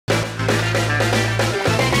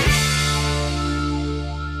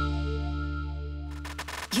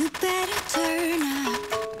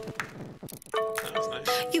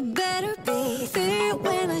You better be there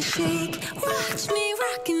when I shake. Watch me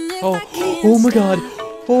rocking if Oh, I can't oh my god.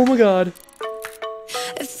 stop. Oh my god.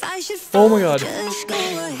 If I should Oh fall, my god. just go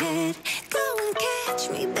ahead. Go and catch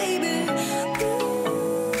me, baby. Ooh,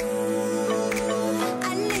 I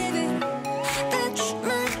live it. That's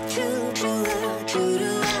my true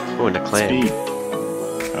love. Oh, and a clan. Speed. I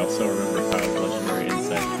also remember Kyle's legendary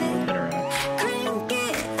insight from the interact. Crank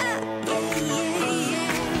it up, yeah, yeah,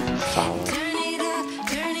 yeah. Follow.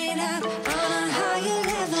 Turn it up on a higher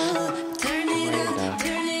level. Turn it up,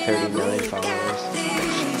 39 followers.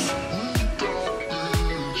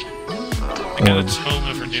 I got a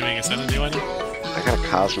tome for doing. Is that a new item? I got a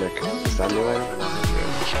cosmic. Is that new item?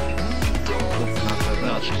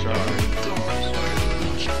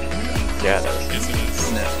 Yeah, it is. Yes, it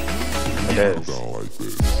is. No. It is.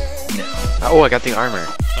 No. Oh, I got the armor.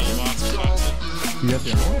 Double box of toxin. You have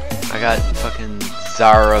the armor? I got fucking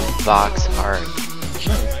Zara Vox Heart.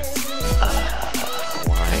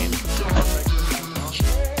 Wine.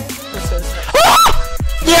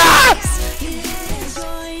 Yes!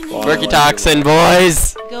 Murky Toxin,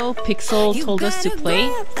 boys! Go Pixel told us to play.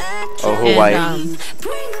 Oh, who And, white?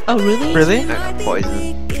 Oh really? Really? I got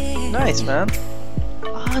poison. Nice, man.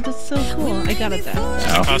 Oh, that's so cool. I got it then.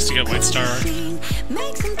 It costs to get White Star. Best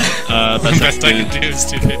I can do is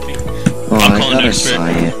 250. Oh, I'll I call an gotta expert.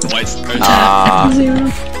 try it. White Star.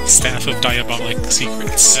 Staff of Diabolic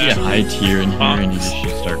Secrets. Yeah, high tier in here and you Bombs. just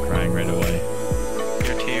should start crying right away.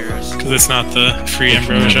 Your tears. Because it's not the free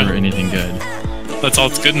Never ambrosia. anything good. That's all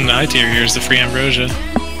that's good in the high tier here is the free ambrosia. Is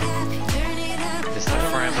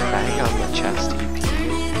that bag on the chest?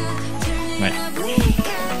 Might.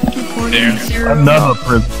 There. Another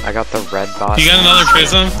prism. I got the red boss. You got another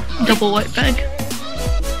prism? Double white bag.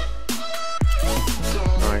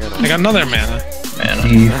 Oh, I got another mana.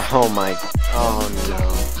 Oh my. Oh no.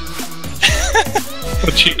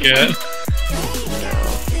 What'd you get? No.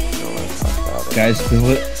 Don't want to talk about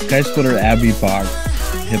it. Sky Splitter Abbey Fox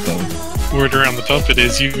Hippo. Word around the puppet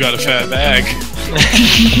is you got a fat bag.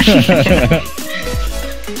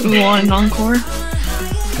 We want an encore.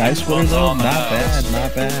 Sky Splitter though, not bad,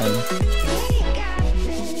 not bad.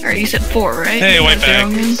 Alright, you said 4, right? Hey, white Is that bag.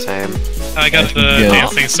 zero again? Same. I got the Yeah.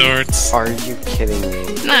 dancing swords. Are you kidding me?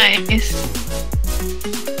 Nice.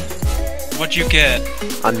 What'd you get?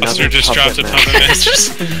 Another Buster just dropped a puppet puppet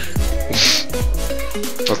master.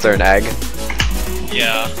 masters. Was there an egg?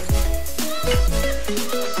 Yeah.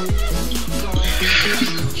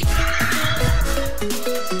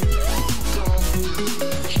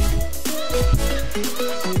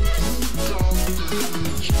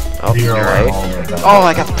 Oh, you're right. Oh,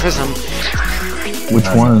 I got the prism. Which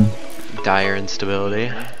one? Dire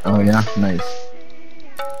instability. Oh yeah, nice.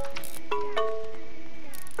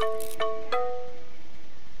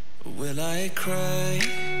 Will I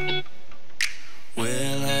cry?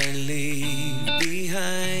 Will I leave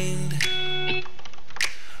behind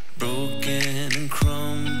broken and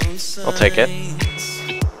crumbled signs? I'll take it.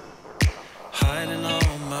 Hiding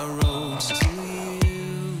on my roads to you.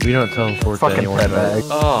 We don't teleport to anyone.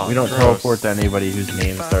 Oh, We don't gross. teleport to anybody whose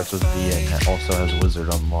name starts with V and also has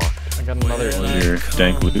Wizard unlocked. I got another Your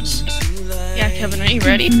dank loose. Yeah, Kevin, are you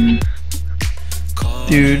ready?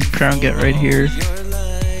 Dude, crown get right here.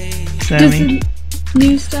 Does Sammy. the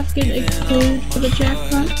new stuff get exposed for the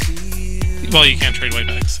jackpot? Well, you can't trade white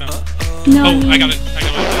bags, so. No. Oh, I got it. I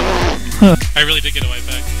got white bag. I really did get a white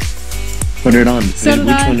bag. Put it on. So did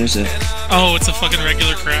Which I. one is it? Oh, it's a fucking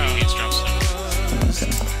regular crown. He's dropped stuff.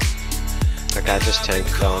 Okay. That guy just tanked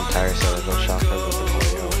the entire Senegal shotgun with an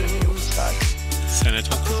Oreo and he almost died.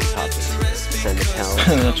 Senator. He's hot this Senegal.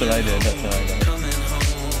 That's what I did. That's what I got.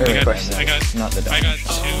 I got Not the I got two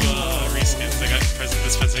reskins. I got President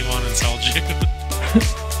Dispensing 1 and Solju.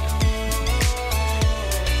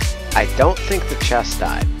 I don't think the chest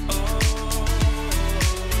died.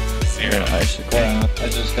 Zero. I should I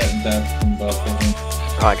just got death from both of them.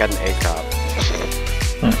 Oh, I got an A crop.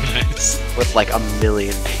 Nice. With like a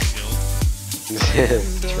million.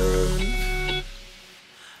 True.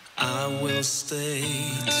 I will stay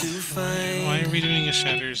to find Why are we doing a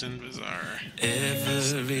Shatters and Bizarre?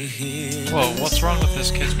 every hint. Whoa, what's wrong with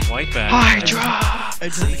this kid's white bag? Hydra! I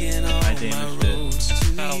damaged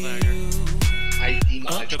it. Battle Dagger. I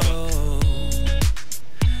demolished it.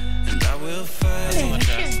 And I will fight. That's on the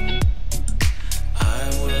chest. I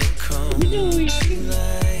will come to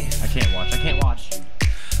life. I can't watch. I can't watch.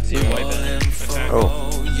 See white bag. Attack. Oh.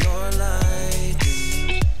 Your light,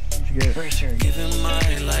 giving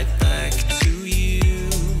my light back to you.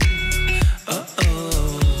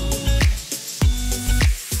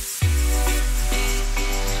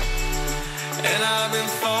 And I've been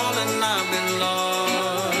falling, I've been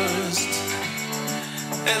lost.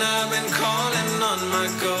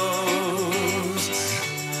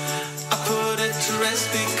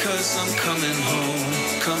 because I'm coming home,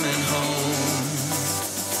 coming home.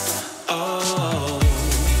 Oh.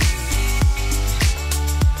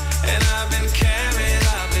 And I've been carried,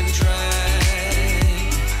 I've been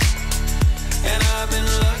dragged, and I've been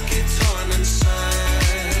lucky, torn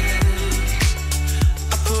inside.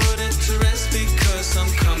 I put it to rest because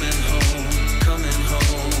I'm coming home, coming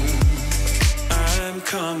home. I'm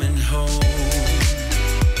coming home.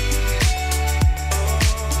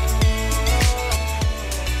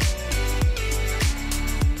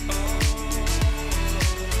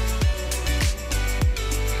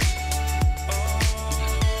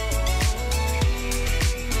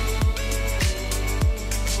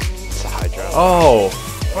 Oh,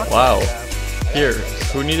 wow. Here,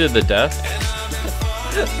 who needed the death?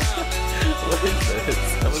 What is this?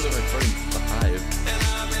 That wasn't recording the hive.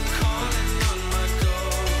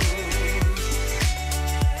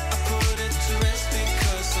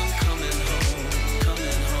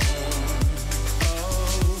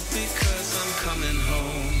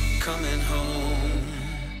 Coming home.